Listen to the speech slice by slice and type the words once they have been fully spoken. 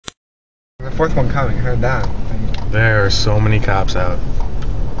The fourth one coming, I heard that. There are so many cops out.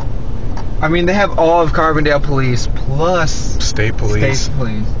 I mean, they have all of Carbondale police plus State police. State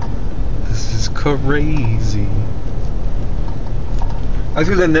police. This is crazy. I was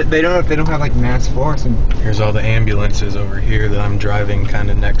gonna say, they don't have like mass force. And Here's all the ambulances over here that I'm driving kind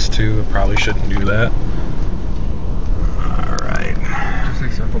of next to. I probably shouldn't do that. Alright. just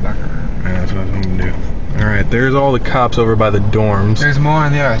like circle back around. Yeah, that's what I'm gonna do. Alright, there's all the cops over by the dorms. There's more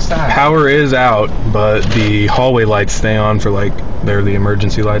on the other side. Power is out, but the hallway lights stay on for like, they're the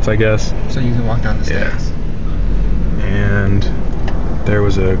emergency lights, I guess. So you can walk down the stairs. And there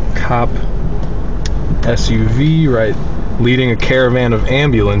was a cop SUV right leading a caravan of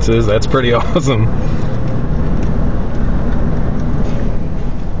ambulances. That's pretty awesome.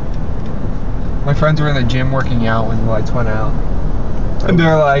 My friends were in the gym working out when the lights went out. And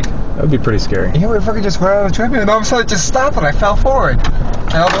they're like, That'd be pretty scary. yeah, we fucking just went on the treadmill and all of a sudden it just stopped and I fell forward.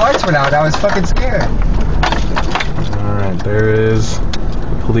 And all the lights went out. I was fucking scared. Alright, there is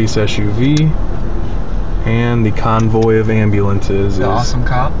the police SUV and the convoy of ambulances. The is awesome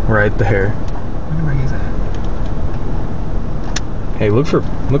cop. right there. I wonder where he's at. Hey, look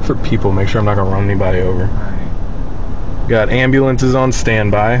for people. Make sure I'm not gonna run anybody over. Alright. Got ambulances on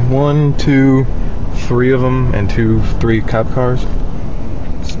standby. 1, 2, 3 of them, and 3 cop cars.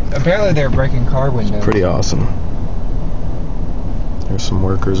 Apparently they're breaking car windows. Pretty awesome. There's some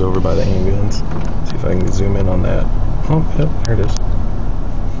workers over by the ambulance. See if I can zoom in on that. Oh, yep, there it is.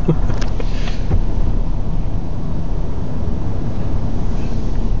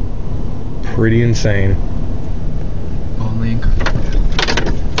 Pretty insane. Only in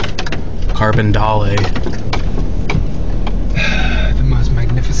Carbondale. the most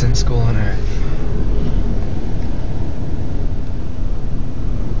magnificent school on earth.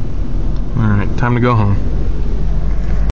 Alright, time to go home.